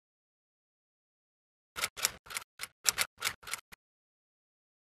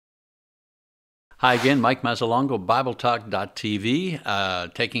Hi again, Mike Mazzalongo,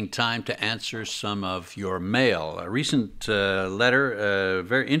 BibleTalk.tv, taking time to answer some of your mail. A recent letter,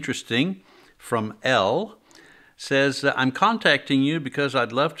 very interesting, from L, says, I'm contacting you because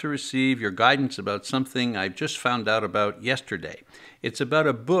I'd love to receive your guidance about something I just found out about yesterday. It's about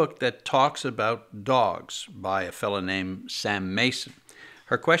a book that talks about dogs by a fellow named Sam Mason.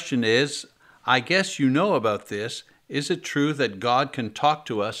 Her question is, I guess you know about this. Is it true that God can talk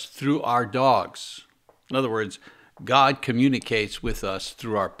to us through our dogs? In other words, God communicates with us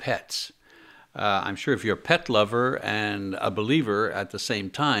through our pets. I'm sure if you're a pet lover and a believer at the same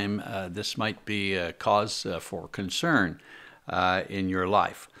time, this might be a cause for concern in your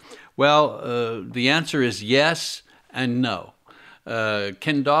life. Well, the answer is yes and no.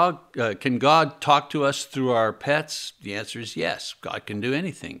 Can God talk to us through our pets? The answer is yes. God can do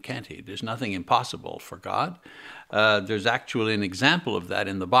anything, can't he? There's nothing impossible for God. There's actually an example of that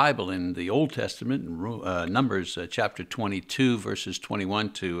in the Bible, in the Old Testament, in Numbers chapter 22, verses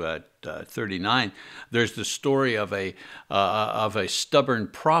 21 to 39. There's the story of a stubborn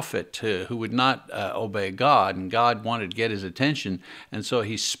prophet who would not obey God, and God wanted to get his attention, and so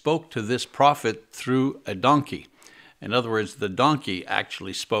he spoke to this prophet through a donkey. In other words, the donkey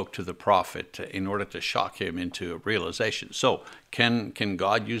actually spoke to the prophet in order to shock him into a realization. So, can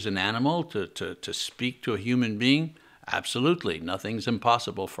God use an animal to speak to a human being? Absolutely. Nothing's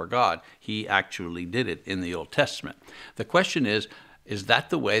impossible for God. He actually did it in the Old Testament. The question is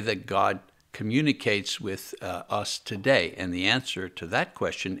that the way that God communicates with us today? And the answer to that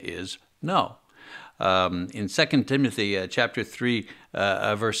question is no. In 2 Timothy chapter 3,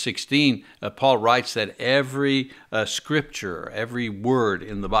 verse 16, Paul writes that every scripture, every word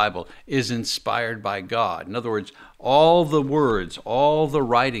in the Bible is inspired by God. In other words, all the words, all the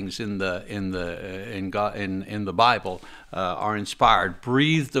writings in the Bible are inspired,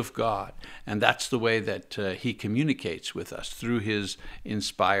 breathed of God, and that's the way that He communicates with us, through His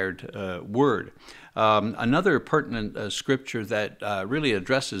inspired word. Another pertinent scripture that really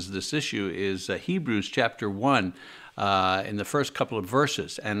addresses this issue is Hebrews chapter 1 in the first couple of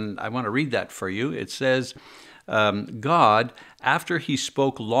verses. And I want to read that for you. It says, God, after He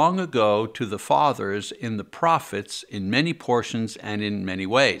spoke long ago to the fathers in the prophets in many portions and in many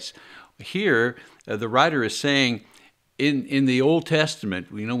ways. Here, the writer is saying, in the Old Testament,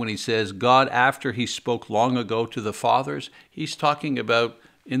 you know, when he says, God, after He spoke long ago to the fathers, he's talking about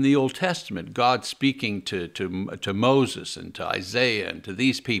in the Old Testament, God speaking to Moses and to Isaiah and to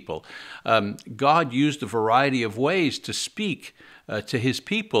these people. God used a variety of ways to speak to His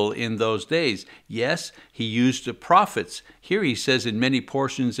people in those days. Yes, He used the prophets. Here He says in many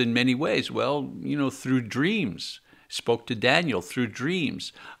portions, in many ways. Well, you know, through dreams. Spoke to Daniel through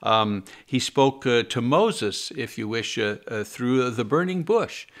dreams. He spoke to Moses, if you wish, through the burning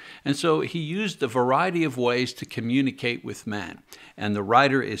bush. And so He used a variety of ways to communicate with man. And the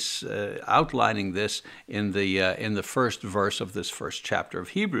writer is outlining this in the first verse of this first chapter of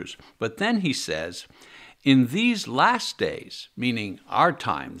Hebrews. But then he says, in these last days, meaning our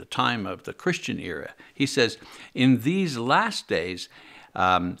time, the time of the Christian era, he says, in these last days,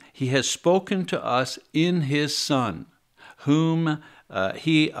 He has spoken to us in His Son, whom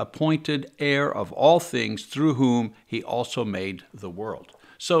He appointed heir of all things, through whom He also made the world.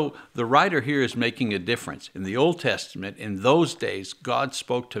 So the writer here is making a difference. In the Old Testament, in those days, God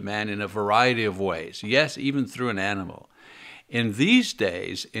spoke to man in a variety of ways. Yes, even through an animal. In these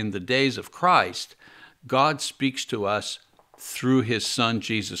days, in the days of Christ, God speaks to us through His Son,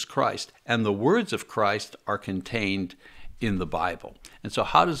 Jesus Christ. And the words of Christ are contained in the Bible. And so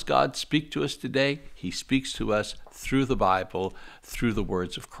how does God speak to us today? He speaks to us through the Bible, through the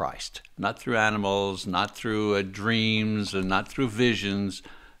words of Christ. Not through animals, not through dreams, and not through visions,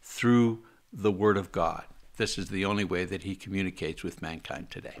 through the Word of God. This is the only way that He communicates with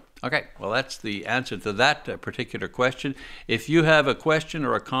mankind today. Okay, well, that's the answer to that particular question. If you have a question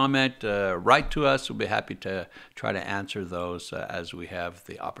or a comment, write to us. We'll be happy to try to answer those as we have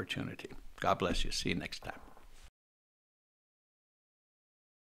the opportunity. God bless you. See you next time.